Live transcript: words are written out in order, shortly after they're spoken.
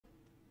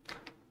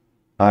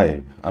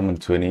Hi, I'm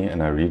Antoni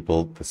and I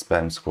rebuilt the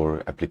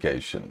SpamScore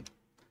application.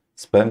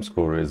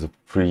 SpamScore is a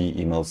free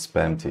email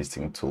spam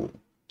testing tool.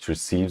 It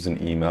receives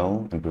an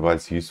email and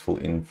provides useful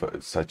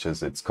info such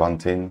as its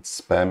content,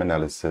 spam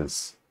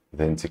analysis,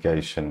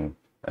 authentication,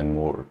 and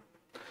more.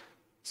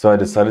 So I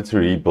decided to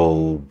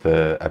rebuild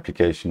the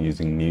application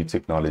using new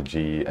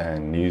technology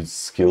and new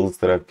skills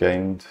that I've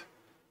gained,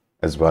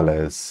 as well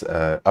as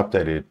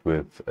update it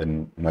with a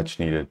much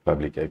needed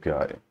public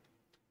API.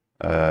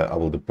 I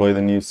will deploy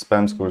the new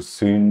SpamScore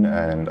soon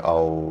and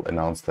I'll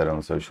announce that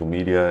on social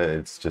media.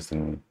 It's just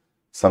in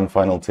some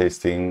final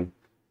testing,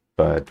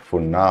 but for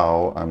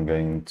now I'm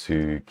going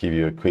to give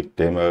you a quick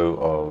demo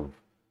of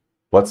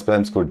what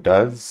SpamScore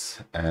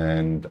does,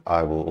 and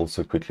I will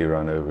also quickly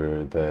run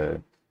over the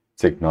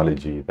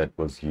technology that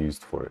was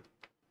used for it.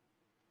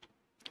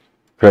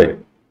 Great,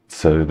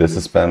 so this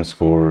is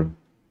SpamScore.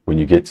 When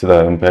you get to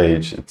the home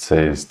page, it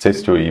says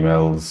test your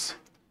emails.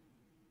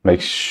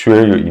 Make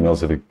sure your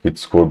emails have a good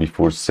score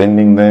before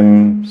sending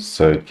them.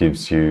 So it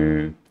gives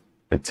you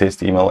a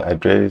test email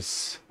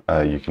address.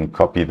 You can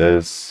copy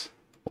this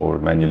or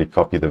manually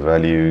copy the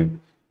value.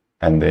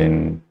 And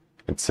then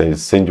it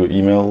says send your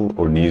email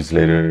or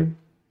newsletter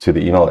to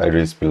the email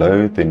address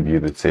below, then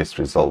view the test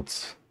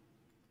results.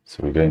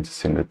 So we're going to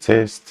send a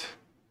test.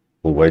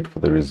 We'll wait for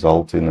the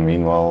result in the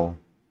meanwhile.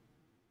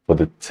 For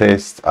the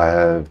test, I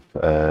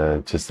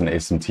have just an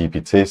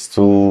SMTP test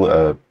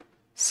tool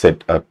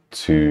set up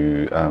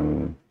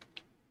to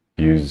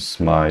use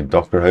my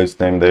Docker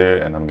hostname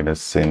there, and I'm going to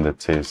send the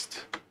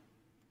test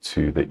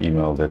to the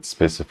email that's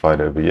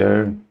specified over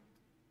here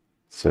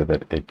so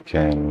that it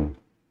can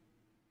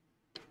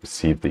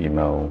receive the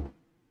email,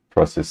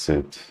 process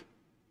it,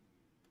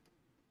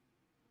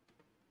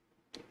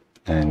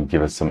 and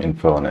give us some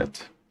info on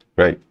it.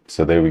 Great,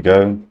 so there we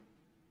go.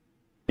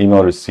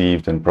 Email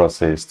received and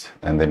processed,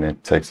 and then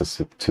it takes us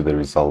to the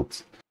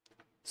results.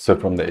 So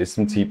from the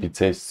SMTP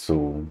test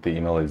tool, the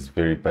email is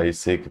very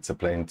basic. It's a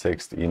plain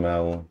text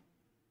email,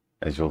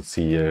 as you'll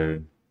see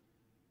here.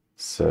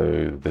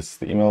 So this is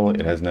the email.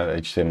 It has no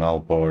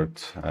HTML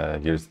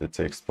part. Here's the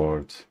text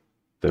part.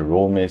 The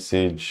raw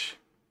message.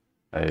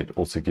 It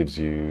also gives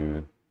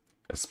you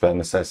a spam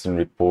assassin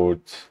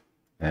report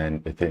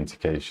and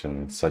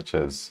authentication, such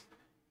as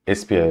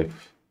SPF,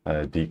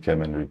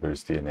 DKIM, and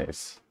reverse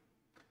DNS.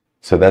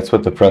 So that's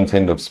what the front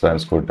end of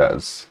SpamScore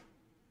does.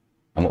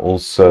 I'm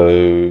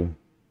also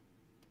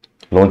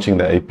launching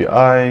the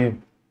API,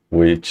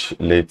 which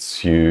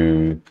lets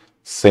you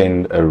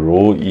send a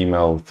raw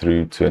email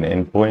through to an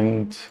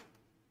endpoint,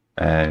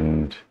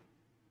 and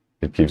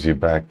it gives you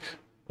back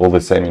all the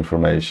same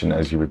information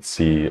as you would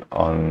see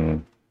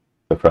on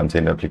the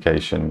front-end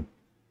application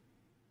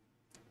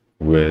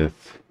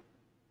with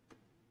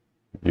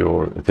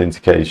your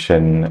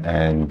authentication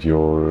and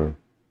your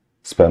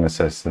spam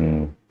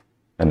assassin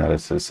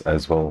analysis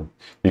as well.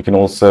 You can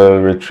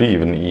also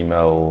retrieve an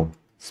email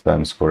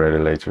SpamScore at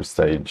a later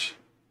stage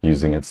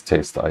using its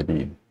test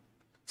ID.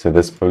 So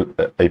this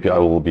API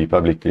will be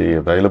publicly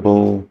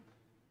available.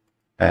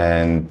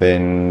 And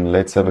then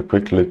let's have a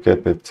quick look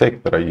at the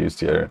tech that I used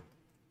here.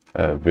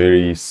 A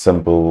very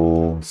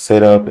simple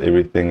setup.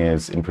 Everything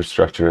is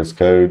infrastructure as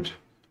code,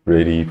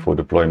 ready for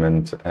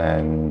deployment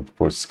and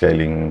for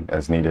scaling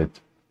as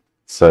needed.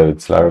 So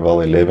it's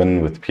Laravel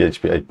 11 with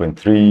PHP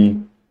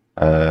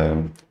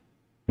 8.3,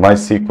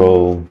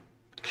 MySQL,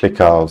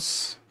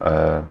 ClickHouse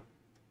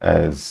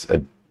as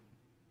a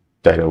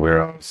data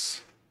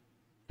warehouse,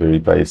 very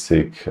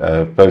basic.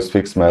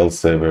 Postfix mail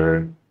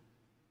server,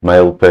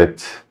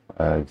 MailPit,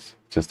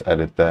 just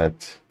added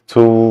that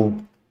tool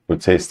for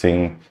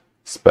testing,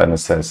 spam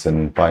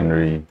assassin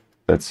binary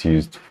that's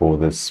used for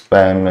the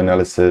spam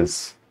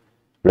analysis,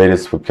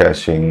 Redis for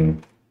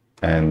caching,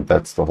 and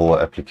that's the whole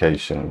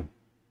application.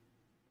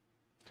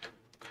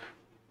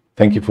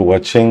 Thank you for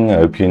watching. I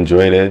hope you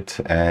enjoyed it,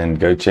 and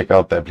go check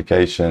out the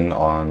application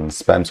on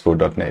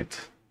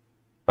spamscore.net.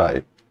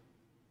 Bye.